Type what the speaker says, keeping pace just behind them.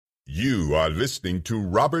You are listening to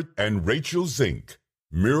Robert and Rachel Zink,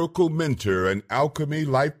 Miracle Mentor and Alchemy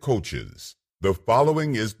Life Coaches. The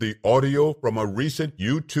following is the audio from a recent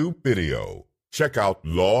YouTube video. Check out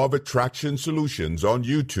Law of Attraction Solutions on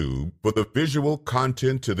YouTube for the visual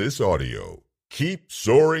content to this audio. Keep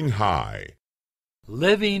soaring high.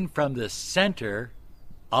 Living from the center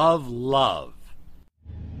of love.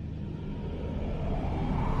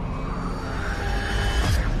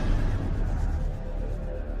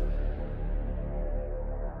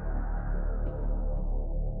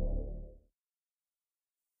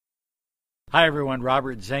 Hi everyone,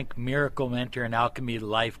 Robert Zink, Miracle Mentor and Alchemy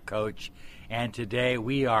Life Coach, and today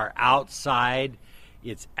we are outside.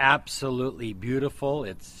 It's absolutely beautiful.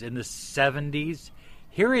 It's in the 70s.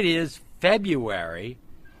 Here it is, February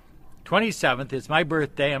 27th. It's my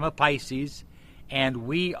birthday. I'm a Pisces, and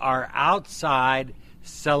we are outside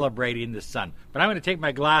celebrating the sun. But I'm going to take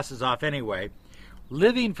my glasses off anyway.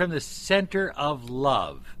 Living from the center of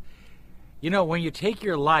love. You know, when you take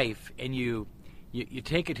your life and you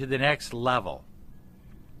take it to the next level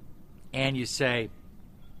and you say,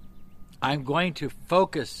 I'm going to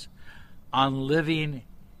focus on living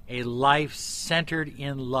a life centered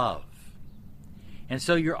in love. And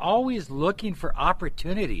so you're always looking for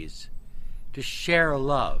opportunities to share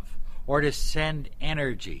love or to send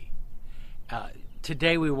energy.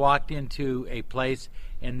 Today we walked into a place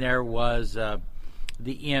and there was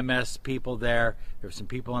the EMS people there. There were some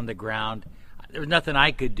people on the ground. There was nothing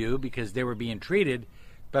I could do because they were being treated,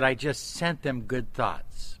 but I just sent them good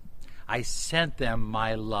thoughts. I sent them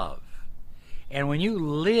my love. And when you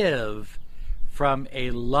live from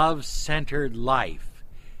a love-centered life,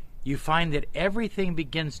 you find that everything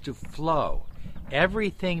begins to flow.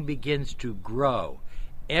 Everything begins to grow.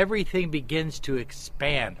 Everything begins to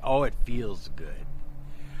expand. Oh, it feels good.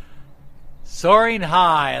 Soaring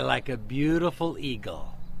high like a beautiful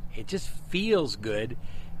eagle. It just feels good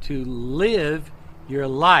to live your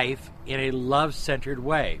life in a love-centered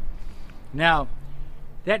way. Now,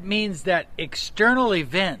 that means that external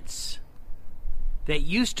events that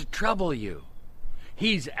used to trouble you,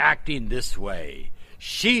 he's acting this way,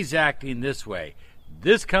 she's acting this way,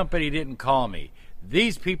 this company didn't call me,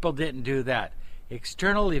 these people didn't do that.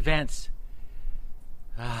 External events,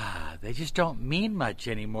 they just don't mean much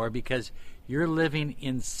anymore because you're living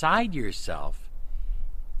inside yourself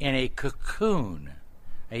in a cocoon,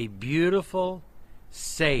 a beautiful,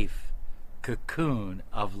 safe cocoon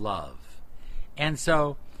of love. And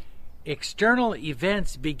so external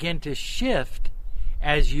events begin to shift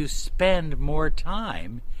as you spend more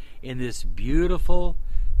time in this beautiful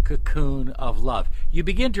cocoon of love. You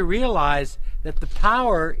begin to realize that the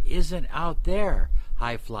power isn't out there,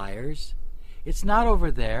 high flyers. It's not over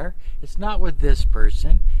there. It's not with this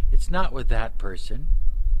person. It's not with that person.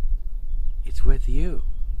 It's with you.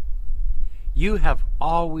 You have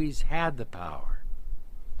always had the power.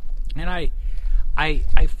 And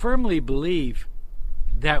I firmly believe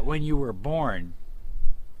that when you were born,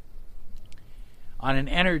 on an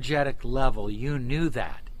energetic level, you knew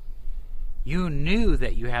that. You knew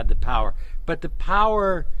that you had the power. But the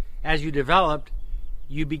power, as you developed,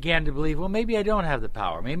 you began to believe, well, maybe I don't have the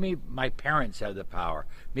power. Maybe my parents have the power.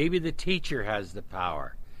 Maybe the teacher has the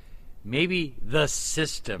power. Maybe the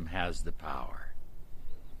system has the power.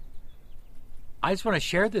 I just want to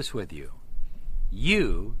share this with you.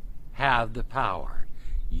 You have the power.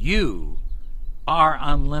 You are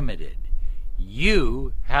unlimited.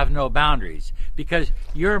 You have no boundaries because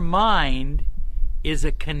your mind is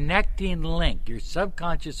a connecting link. Your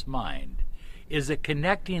subconscious mind is a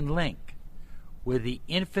connecting link with the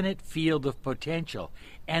infinite field of potential.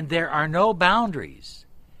 And there are no boundaries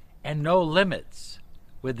and no limits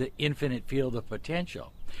with the infinite field of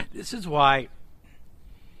potential. This is why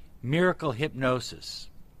miracle hypnosis,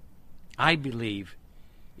 I believe,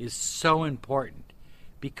 is so important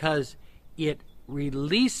because it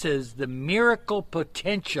releases the miracle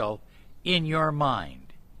potential in your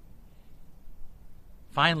mind.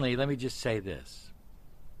 Finally, let me just say this,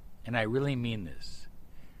 and I really mean this.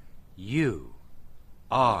 You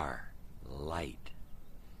are light.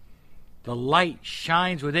 The light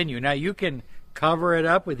shines within you. Now, you can cover it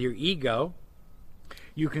up with your ego.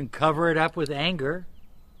 You can cover it up with anger.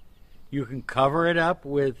 You can cover it up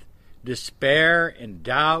with despair and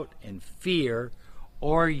doubt and fear,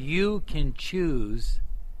 or you can choose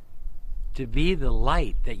to be the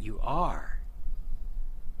light that you are.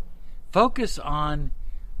 Focus on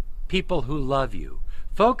people who love you.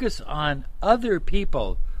 Focus on other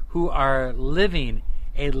people who are living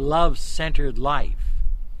a love-centered life.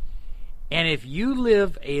 And if you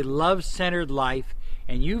live a love-centered life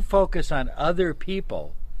and you focus on other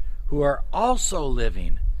people who are also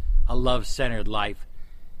living a love-centered life.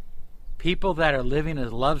 People that are living a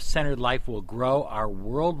love-centered life will grow. Our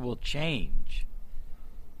world will change.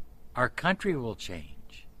 Our country will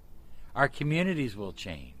change. Our communities will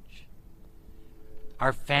change.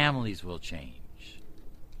 Our families will change.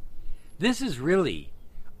 This is really,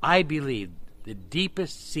 I believe, the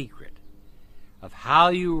deepest secret of how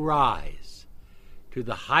you rise to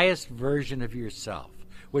the highest version of yourself,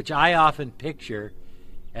 which I often picture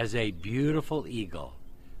as a beautiful eagle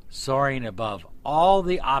soaring above all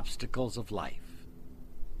the obstacles of life.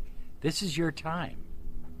 This is your time.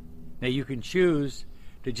 Now you can choose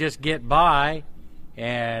to just get by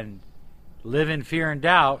and live in fear and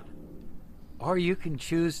doubt, or you can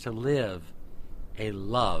choose to live a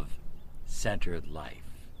love-centered life.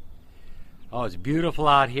 Oh, it's beautiful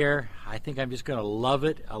out here. I think I'm just going to love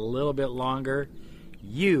it a little bit longer.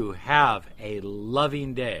 You have a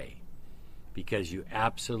loving day because you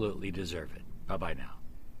absolutely deserve it. Bye-bye now.